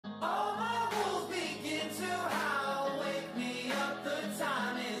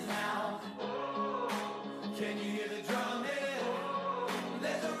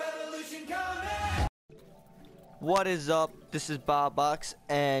What is up? This is Box,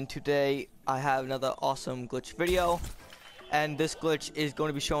 and today I have another awesome glitch video. And this glitch is going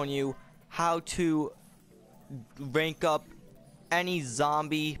to be showing you how to rank up any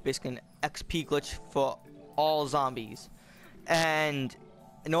zombie, basically an XP glitch for all zombies. And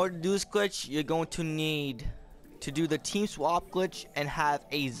in order to do this glitch, you're going to need to do the team swap glitch and have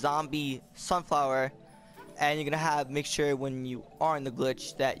a zombie sunflower. And you're gonna make sure when you are in the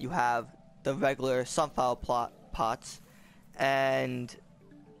glitch that you have the regular sunflower pots, and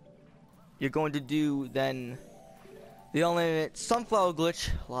you're going to do then the unlimited sunflower glitch.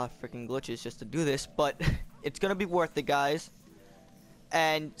 A lot of freaking glitches just to do this, but it's gonna be worth it, guys.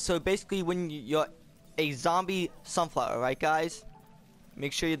 And so basically, when you're a zombie sunflower, right, guys?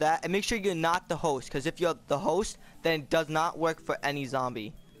 Make sure you're that, and make sure you're not the host, because if you're the host, then it does not work for any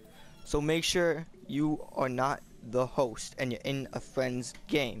zombie. So make sure you are not the host and you're in a friend's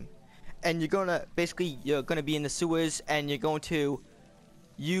game. And you're gonna be in the sewers, and you're going to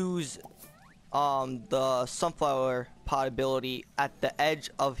use the sunflower pot ability at the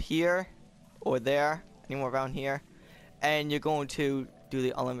edge of here or there, anywhere around here, and you're going to do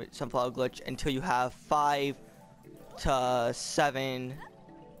the unlimited sunflower glitch until you have 5 to 7.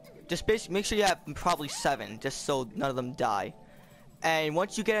 Just basically make sure you have probably 7, just so none of them die. And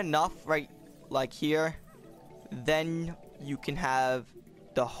once you get enough, right, like here, then you can have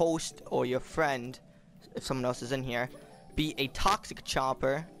the host or your friend, if someone else is in here, be a toxic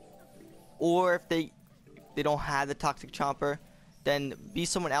chomper. Or if they don't have the toxic chomper, then be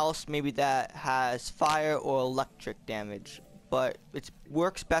someone else, maybe that has fire or electric damage. But it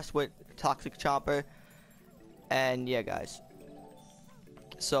works best with toxic chomper. And yeah, guys,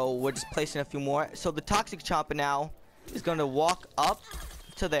 so we're just placing a few more. So the toxic chomper now is going to walk up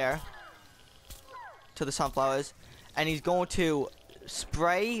to there, to the sunflowers, and he's going to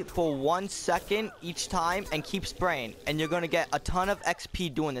spray for 1 second each time and keep spraying, and you're going to get a ton of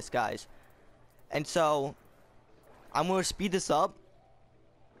XP doing this, guys. And so I'm going to speed this up,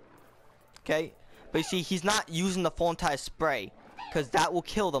 okay? But you see, he's not using the full entire spray, because that will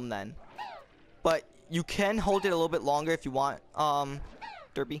kill them then. But you can hold it a little bit longer if you want,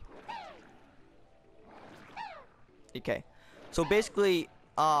 Derpy. Okay, so basically,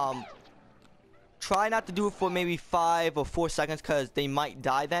 try not to do it for maybe 5 or 4 seconds, because they might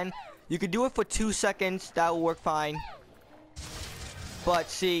die then. You could do it for 2 seconds, that will work fine. But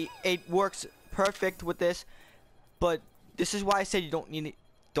see, it works perfect with this. But this is why I said you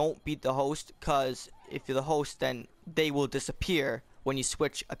don't beat the host, because if you're the host, then they will disappear when you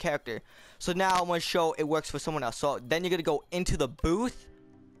switch a character. So now I'm going to show it works for someone else. So then you're going to go into the booth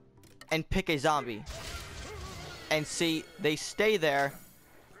and pick a zombie. And see, they stay there,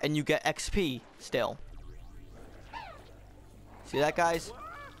 and you get XP still. See that, guys?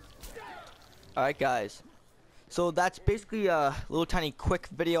 Alright, guys. So that's basically a little tiny quick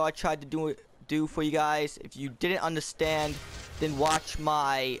video I tried to do for you guys. If you didn't understand, then watch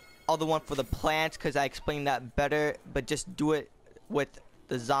my other one for the plants, because I explained that better. But just do it with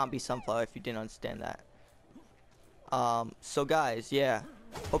the zombie sunflower if you didn't understand that. So guys, yeah.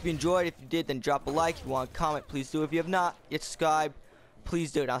 Hope you enjoyed. If you did, then drop a like. If you want to comment, please do. If you have not yet subscribed,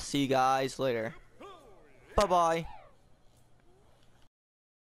 please do it. I'll see you guys later. Bye-bye.